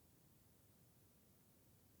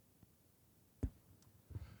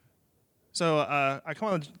So I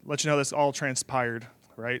want to let you know this all transpired,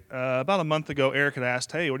 right? About a month ago, Eric had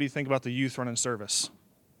asked, hey, what do you think about the youth running service?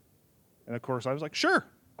 And of course, I was like, sure.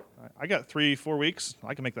 I got 3-4 weeks.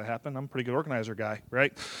 I can make that happen. I'm a pretty good organizer guy,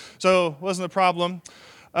 right? So it wasn't a problem.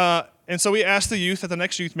 And so we asked the youth at the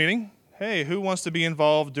next youth meeting, hey, who wants to be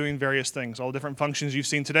involved doing various things? All the different functions you've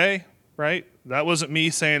seen today, right? That wasn't me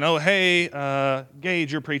saying, oh, hey,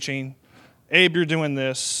 Gage, you're preaching. Abe, you're doing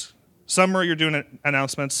this. Summer, you're doing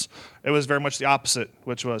announcements. It was very much the opposite,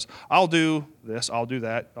 which was, I'll do this, I'll do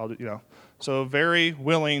that, So very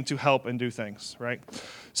willing to help and do things, right?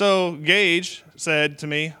 So Gage said to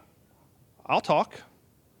me, I'll talk,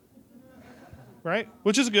 right?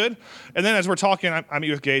 Which is good. And then as we're talking, I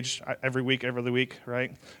meet with Gage every week,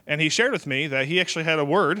 right? And he shared with me that he actually had a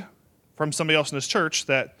word from somebody else in his church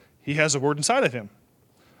that he has a word inside of him,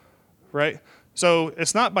 right? So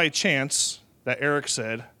it's not by chance that Eric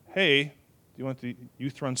said, hey, do you want the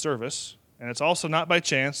youth run service? And it's also not by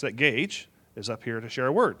chance that Gage is up here to share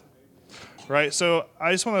a word, right? So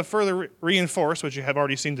I just want to further reinforce what you have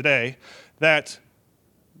already seen today, that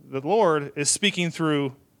the Lord is speaking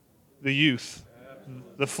through the youth,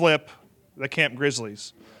 the Flip, the Camp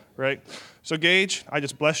Grizzlies, right? So Gage, I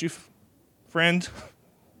just bless you, friend,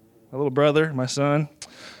 my little brother, my son,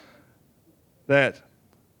 that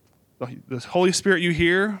the Holy Spirit you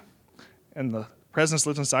hear and the presence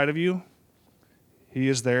lives inside of you. He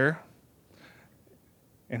is there.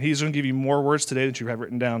 And he's going to give you more words today than you have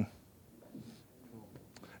written down.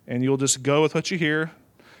 And you'll just go with what you hear.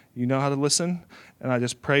 You know how to listen. And I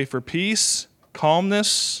just pray for peace,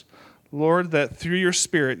 calmness, Lord, that through your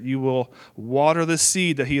Spirit you will water the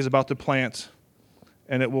seed that he is about to plant.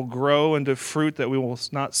 And it will grow into fruit that we will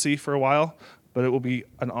not see for a while, but it will be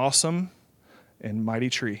an awesome and mighty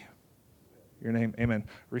tree. Your name, amen.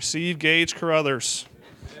 Receive Gage Carruthers.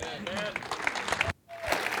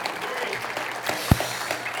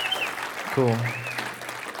 Cool.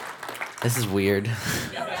 This is weird.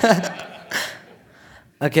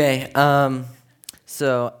 Okay,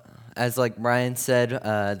 so as like Brian said,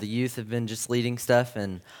 the youth have been just leading stuff,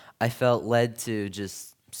 and I felt led to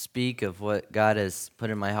just speak of what God has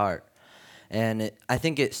put in my heart. And I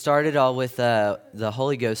think it started all with the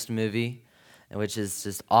Holy Ghost movie, which is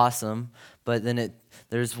just awesome. But then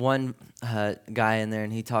there's one guy in there,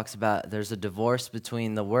 and he talks about there's a divorce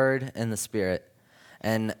between the Word and the Spirit.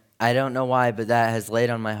 And I don't know why, but that has laid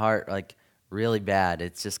on my heart like really bad.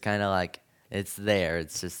 It's just kind of like it's there.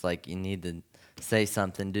 It's just like you need to say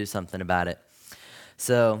something, do something about it.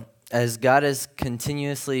 So as God has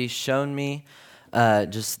continuously shown me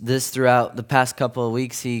just this throughout the past couple of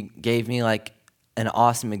weeks, he gave me like an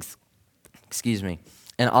awesome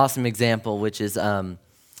example, which is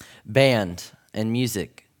band and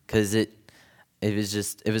music, because it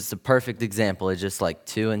was the perfect example. It's just like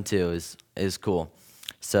 2 and 2 is cool.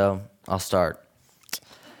 So I'll start.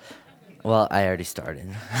 Well, I already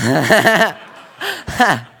started.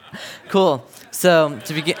 Cool. So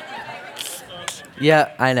to begin,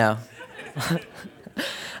 yeah, I know.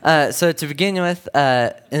 So to begin with,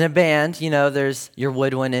 in a band, there's your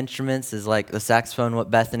woodwind instruments, is like the saxophone,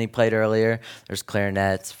 what Bethany played earlier. There's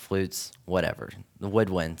clarinets, flutes, whatever, the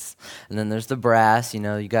woodwinds. And then there's the brass,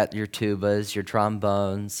 you got your tubas, your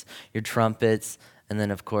trombones, your trumpets, and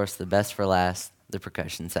then, of course, the best for last, the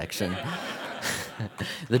percussion section,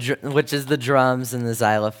 which is the drums and the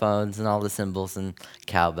xylophones and all the cymbals and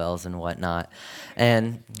cowbells and whatnot.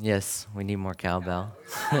 And, yes, we need more cowbell.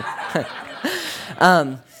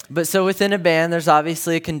 But so within a band, there's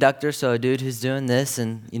obviously a conductor, so a dude who's doing this,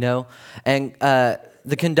 and the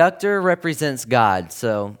conductor represents God,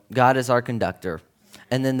 so God is our conductor.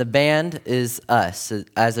 And then the band is us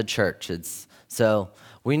as a church. So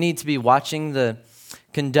we need to be watching the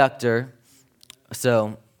conductor.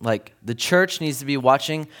 So like the church needs to be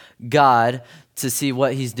watching God to see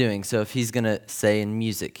what he's doing. So if he's going to say in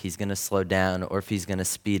music, he's going to slow down, or if he's going to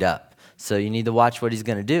speed up. So you need to watch what he's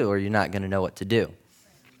going to do, or you're not going to know what to do.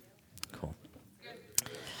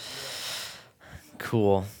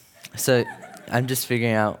 Cool. So I'm just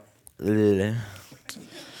figuring out.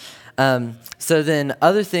 So then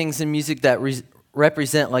other things in music that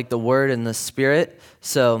represent like the Word and the Spirit.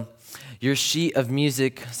 So your sheet of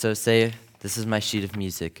music. So say this is my sheet of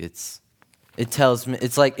music. It tells me,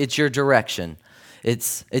 it's like it's your direction.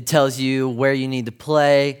 It tells you where you need to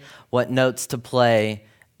play, what notes to play,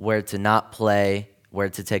 where to not play, where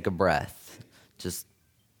to take a breath. Just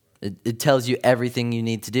it tells you everything you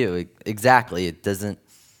need to do. Exactly.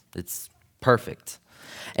 It's perfect.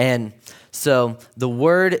 And so the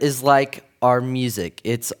Word is like our music.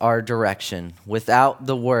 It's our direction. Without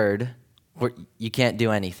the Word, you can't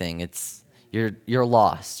do anything. you're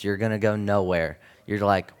lost. You're going to go nowhere. You're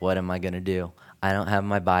like, what am I going to do? I don't have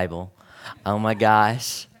my Bible. Oh my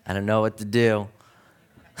gosh, I don't know what to do.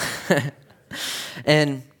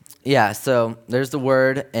 And yeah, so there's the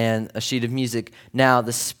word and a sheet of music. Now,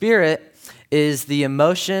 the Spirit is the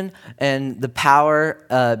emotion and the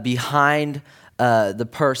power behind the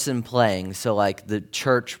person playing. So, like the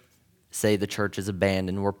church, say the church is a band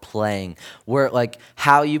and we're playing. We're like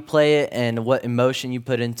how you play it and what emotion you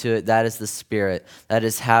put into it, that is the Spirit. That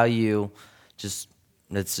is how you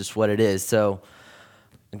that's just what it is. So,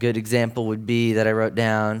 a good example would be that I wrote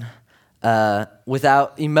down,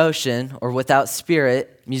 without emotion or without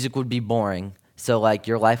Spirit, music would be boring. So, like,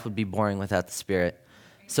 your life would be boring without the Spirit.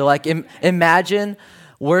 So, like, imagine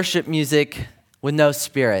worship music with no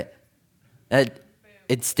Spirit.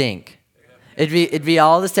 It'd stink. It'd be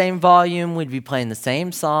all the same volume. We'd be playing the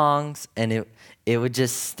same songs, and it would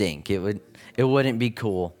just stink. It wouldn't be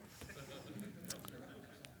cool.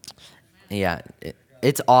 Yeah,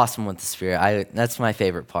 it's awesome with the Spirit. That's my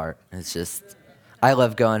favorite part. It's just, I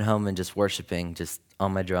love going home and just worshiping just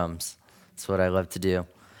on my drums. That's what I love to do.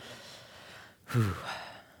 Whew.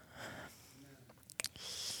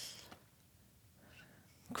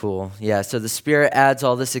 Cool. Yeah, so the Spirit adds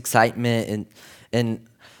all this excitement, and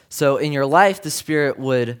so in your life, the Spirit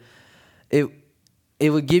would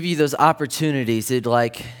give you those opportunities. It'd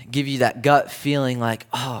like give you that gut feeling like,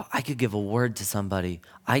 oh, I could give a word to somebody.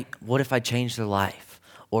 What if I change their life?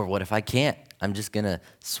 Or what if I can't? I'm just going to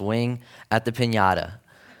swing at the piñata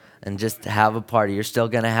and just have a party. You're still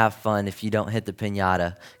going to have fun if you don't hit the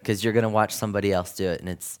piñata because you're going to watch somebody else do it, and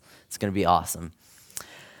it's going to be awesome.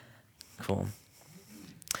 Cool.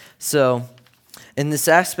 So in this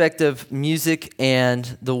aspect of music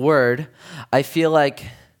and the word, I feel like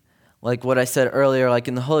what I said earlier, like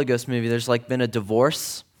in the Holy Ghost movie, there's like been a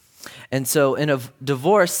divorce. And so in a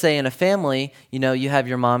divorce, say in a family, you have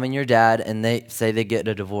your mom and your dad, and they say they get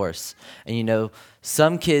a divorce. And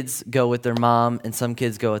some kids go with their mom and some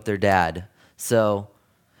kids go with their dad. So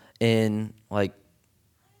wow,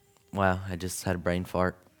 I just had a brain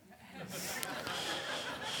fart.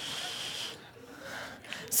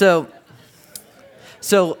 So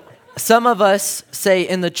some of us, say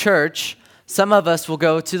in the church, some of us will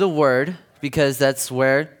go to the Word because that's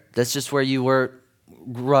just where you were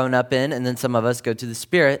grown up in, and then some of us go to the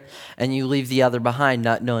Spirit, and you leave the other behind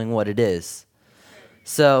not knowing what it is.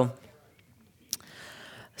 So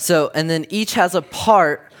and then each has a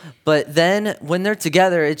part, but then when they're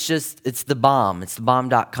together, it's the bomb. It's the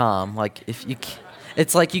bomb.com. Like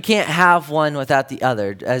it's like you can't have one without the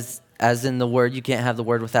other. As in the Word, you can't have the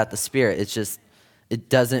Word without the Spirit. It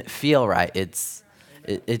doesn't feel right. It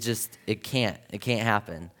can't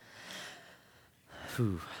happen.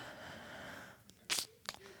 Whew.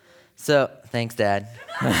 So, thanks, Dad.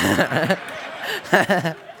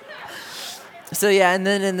 So, yeah, and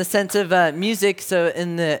then in the sense of music, so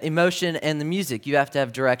in the emotion and the music, you have to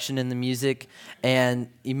have direction in the music and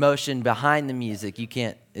emotion behind the music. You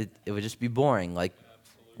can't, it would just be boring, like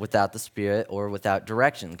without the Spirit or without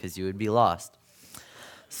direction, because you would be lost.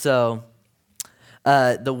 So,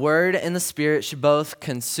 the Word and the Spirit should both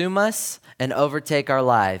consume us and overtake our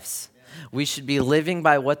lives. We should be living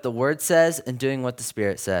by what the Word says and doing what the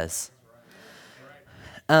Spirit says.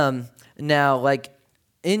 Now, like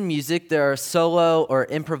in music, there are solo or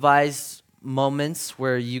improvised moments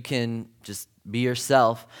where you can just be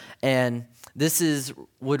yourself, and this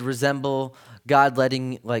would resemble God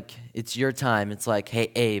letting, like, it's your time. It's like,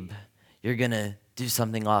 hey, Abe, you're gonna do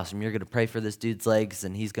something awesome. You're gonna pray for this dude's legs,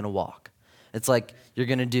 and he's gonna walk. It's like, you're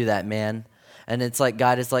gonna do that, man. And it's like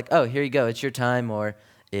God is like, oh, here you go. It's your time, or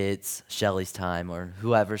it's Shelly's time, or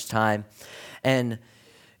whoever's time, and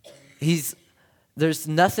there's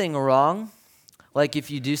nothing wrong. Like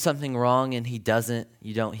if you do something wrong and you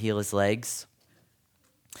don't heal his legs.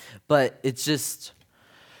 But it's just,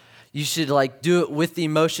 you should like do it with the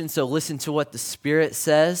emotion, so listen to what the Spirit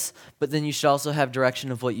says, but then you should also have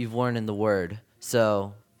direction of what you've learned in the Word.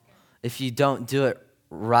 So if you don't do it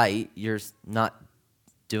right, you're not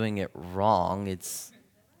doing it wrong. It's,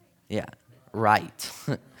 right.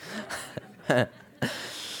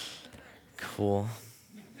 Cool.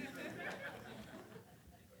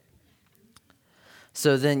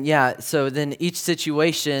 So then each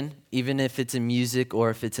situation, even if it's in music or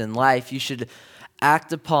if it's in life, you should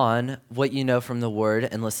act upon what you know from the Word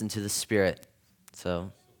and listen to the Spirit.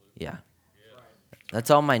 So, yeah. That's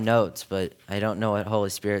all my notes, but I don't know what Holy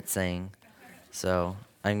Spirit's saying. So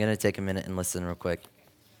I'm going to take a minute and listen real quick.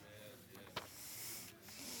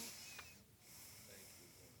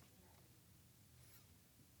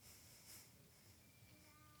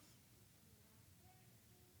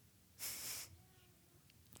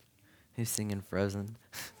 Who's singing Frozen?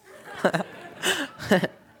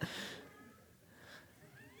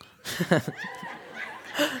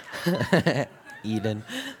 Eden.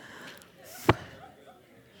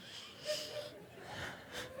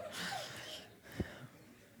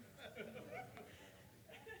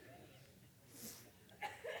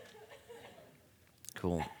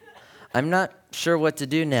 Cool. I'm not sure what to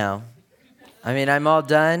do now. I mean, I'm all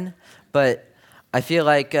done, but I feel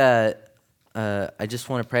like I just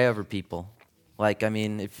want to pray over people. Like, I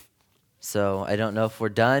mean, so I don't know if we're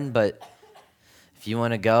done, but if you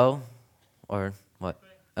want to go, or what?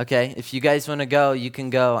 Okay, if you guys want to go, you can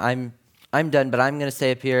go. I'm done, but I'm going to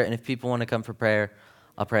stay up here, and if people want to come for prayer,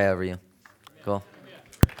 I'll pray over you. Cool.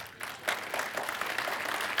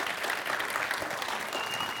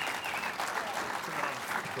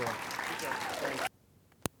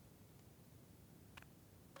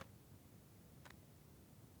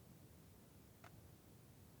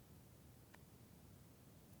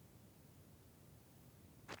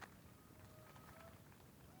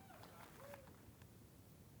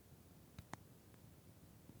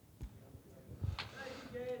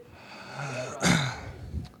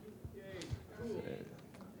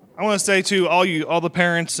 I want to say to all the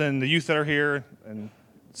parents and the youth that are here, and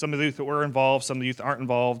some of the youth that were involved, some of the youth that aren't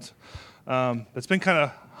involved. It's been kind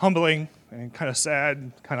of humbling and kind of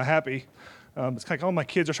sad, kind of happy. It's kind of all my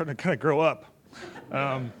kids are starting to kind of grow up.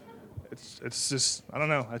 It's just, I don't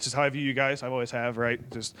know. That's just how I view you guys. I always have, right?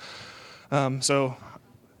 So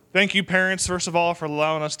thank you, parents, first of all, for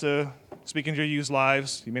allowing us to speak into your youth's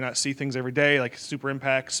lives. You may not see things every day like super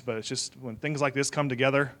impacts, but it's just when things like this come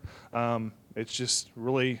together, it's just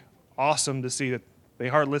really awesome to see that they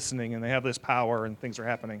are listening and they have this power and things are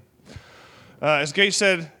happening. As Gage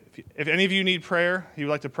said, if any of you need prayer, he would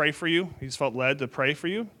like to pray for you. He just felt led to pray for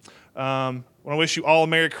you. I want to wish you all a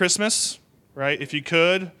Merry Christmas, right? If you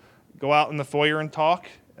could, go out in the foyer and talk.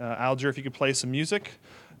 Alger, if you could play some music,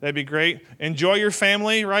 that'd be great. Enjoy your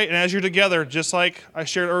family, right? And as you're together, just like I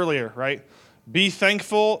shared earlier, right? Be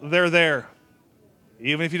thankful they're there.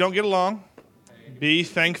 Even if you don't get along, be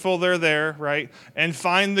thankful they're there, right? And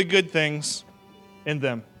find the good things in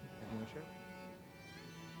them.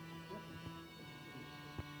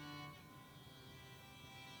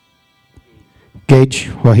 Gage,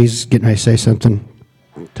 while he's getting ready to say something,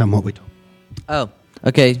 tell him what we told. Oh,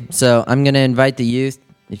 okay. So I'm going to invite the youth.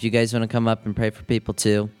 If you guys want to come up and pray for people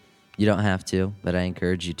too, you don't have to, but I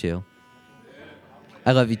encourage you to.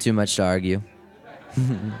 I love you too much to argue.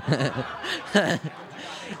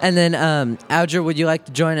 And then, Alger, would you like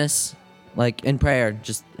to join us, like, in prayer?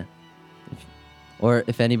 Or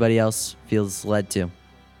if anybody else feels led to.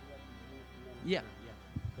 Yeah.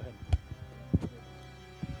 Go ahead.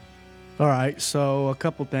 All right, so a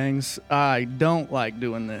couple things. I don't like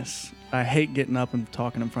doing this. I hate getting up and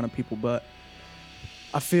talking in front of people, but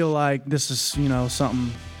I feel like this is,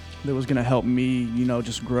 something that was going to help me,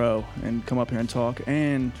 just grow and come up here and talk.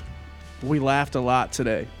 And we laughed a lot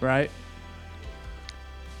today, right?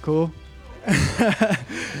 Cool.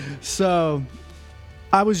 So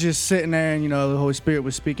I was just sitting there and, the Holy Spirit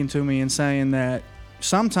was speaking to me and saying that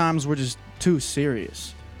sometimes we're just too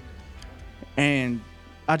serious. And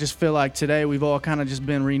I just feel like today we've all kind of just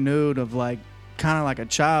been renewed of kind of like a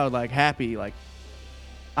child, happy, I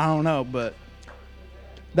don't know, but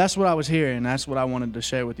that's what I was hearing. That's what I wanted to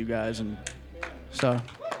share with you guys. And so.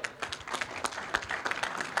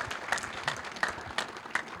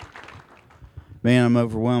 Man, I'm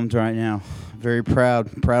overwhelmed right now. Very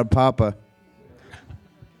proud papa.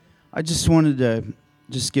 I just wanted to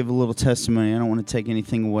give a little testimony. I don't want to take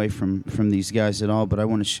anything away from these guys at all, but I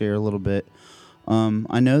want to share a little bit.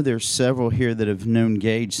 I know there's several here that have known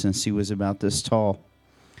Gage since he was about this tall.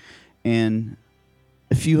 And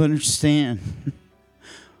if you understand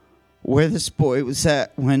where this boy was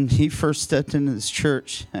at when he first stepped into this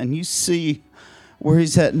church, and you see where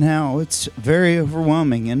he's at now, it's very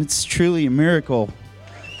overwhelming, and it's truly a miracle.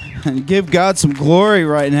 And give God some glory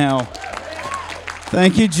right now.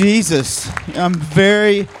 Thank you, Jesus. I'm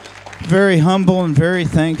very, very humble and very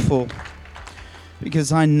thankful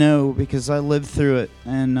because I know, because I lived through it,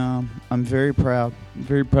 and I'm very proud. I'm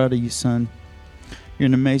very proud of you, son. You're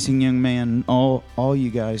an amazing young man. All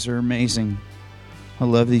you guys are amazing. I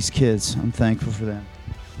love these kids. I'm thankful for them.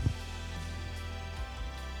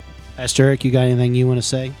 Pastor Eric, you got anything you want to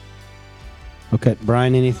say? Okay,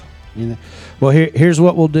 Brian, anything? Well, here's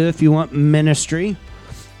what we'll do if you want ministry.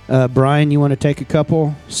 Brian, you want to take a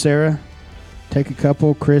couple? Sarah, take a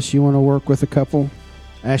couple. Chris, you want to work with a couple?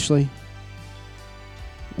 Ashley?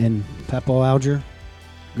 And Papo Alger?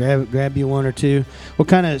 Grab you one or two. We'll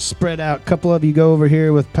kind of spread out. A couple of you go over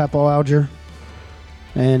here with Papo Alger.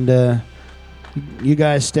 And you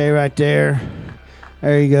guys stay right there.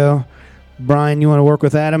 There you go. Brian, you want to work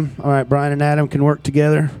with Adam? All right, Brian and Adam can work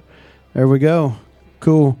together. There we go.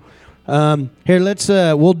 Cool.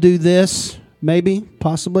 Here, we'll do this, maybe,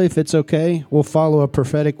 possibly, if it's okay. We'll follow a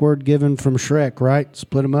prophetic word given from Shrek, right?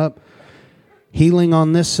 Split them up. Healing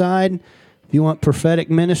on this side. If you want prophetic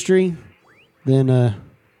ministry, then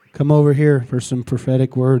come over here for some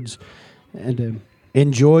prophetic words. And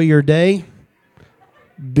enjoy your day.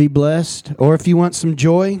 Be blessed. Or if you want some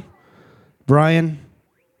joy, Brian,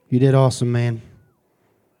 you did awesome, man.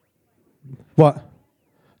 What?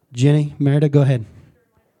 Jenny, Merida, go ahead.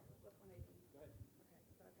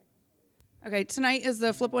 Okay, tonight is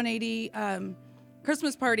the Flip 180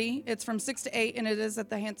 Christmas party. It's from 6 to 8, and it is at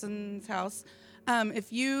the Hanson's house.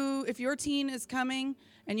 If your teen is coming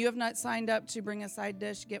and you have not signed up to bring a side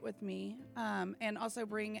dish, get with me. And also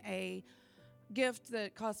bring a gift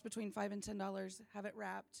that costs between $5 and $10. Have it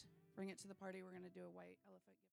wrapped. Bring it to the party. We're going to do a white elephant.